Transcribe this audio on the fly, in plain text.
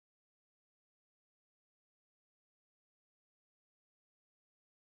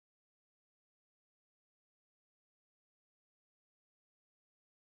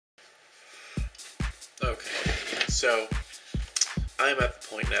Okay, so I'm at the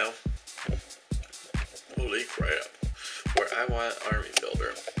point now, holy crap, where I want Army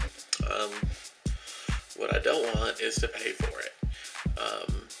Builder. Um, what I don't want is to pay for it.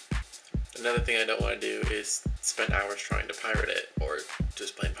 Another thing I don't want to do is spend hours trying to pirate it, or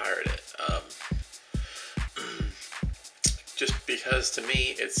just plain pirate it. Just because to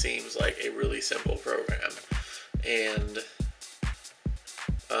me it seems like a really simple program, and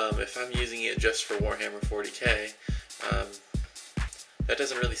if I'm using it just for Warhammer 40k, that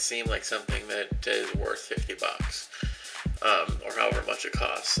doesn't really seem like something that is worth 50 bucks, or however much it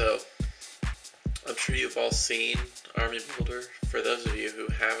costs. So I'm sure you've all seen Army Builder. For those of you who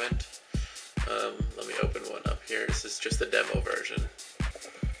haven't, let me open one up here. This is just the demo version.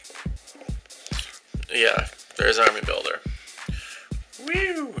 Yeah, there's Army Builder.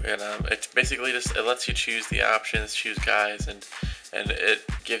 Woo! And it basically just it lets you choose the options, choose guys, and it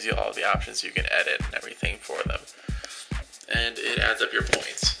gives you all the options you can edit and everything for them. And it adds up your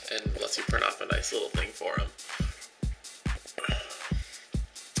points and lets you print off a nice little thing for them.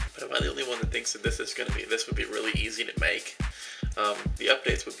 But am I the only one that thinks that this would be really easy to make? The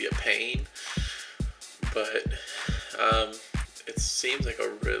updates would be a pain, but it seems like a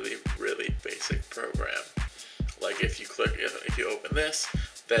really, really basic program. Like if you open this,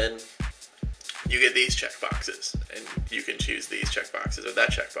 then you get these checkboxes, and you can choose these checkboxes or that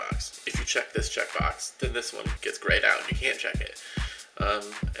checkbox. If you check this checkbox, then this one gets grayed out and you can't check it.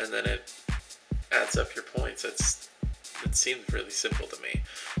 And then it adds up your points. It seems really simple to me.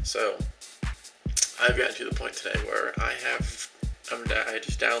 So I've gotten to the point today where I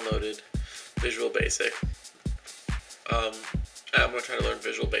just downloaded Visual Basic. I'm going to try to learn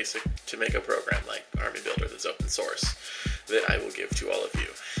Visual Basic to make a program like Army Builder that's open source that I will give to all of you.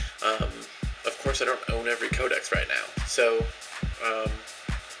 Of course, I don't own every codex right now, so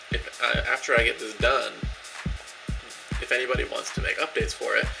after I get this done, if anybody wants to make updates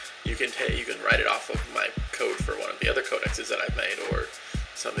for it, you can write it off of my code for one of the other codexes that I've made, or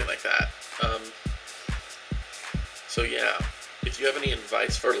something like that. So yeah, if you have any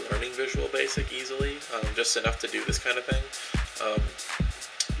advice for learning Visual Basic easily, just enough to do this kind of thing,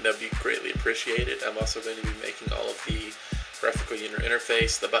 that'd be greatly appreciated. I'm also going to be making all of the graphical user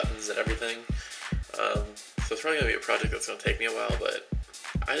interface, the buttons and everything. So it's probably going to be a project that's going to take me a while, but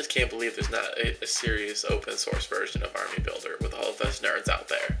I just can't believe there's not a serious open source version of Army Builder with all of those nerds out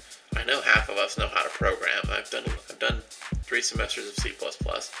there. I know half of us know how to program. I've done 3 semesters of C++.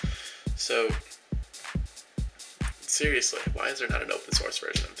 So seriously, why is there not an open source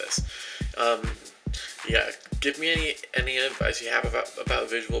version of this? Yeah, give me any advice you have about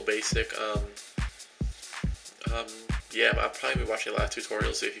Visual Basic. Yeah, I'll probably be watching a lot of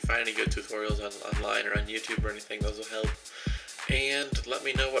tutorials, so if you find any good tutorials online or on YouTube or anything, those will help. And let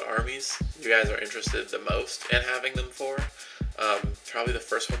me know what armies you guys are interested the most in having them for. Probably the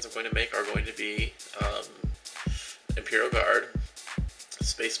first ones I'm going to make are going to be Imperial Guard,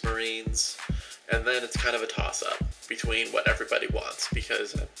 Space Marines, and then it's kind of a toss-up between what everybody wants,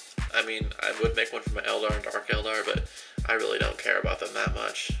 because I mean, I would make one for my Eldar and Dark Eldar, but I really don't care about them that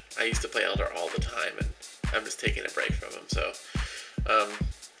much. I used to play Eldar all the time, and I'm just taking a break from them. So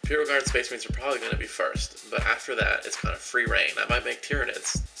Imperial Guard and Space Marines are probably going to be first, but after that, it's kind of free reign. I might make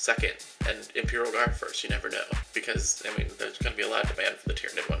Tyranids second and Imperial Guard first. You never know, because I mean, there's going to be a lot of demand for the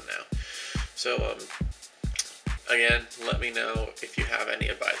Tyranid one now. So again, let me know if you have any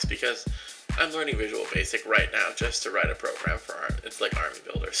advice, because I'm learning Visual Basic right now just to write a program for it's like Army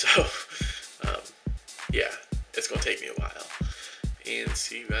Builder. So yeah, it's going to take me a while. And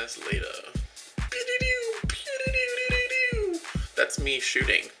see you guys later. That's me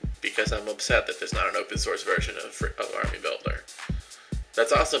shooting because I'm upset that there's not an open source version of Army Builder.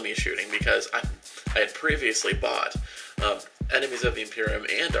 That's also me shooting because I had previously bought Enemies of the Imperium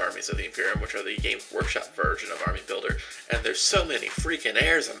and Armies of the Imperium, which are the Games Workshop version of Army Builder, and there's so many freaking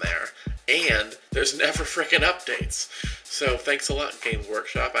errors in there, and there's never freaking updates. So thanks a lot, Games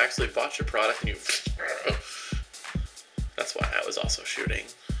Workshop. I actually bought your product and you... That's why I was also shooting.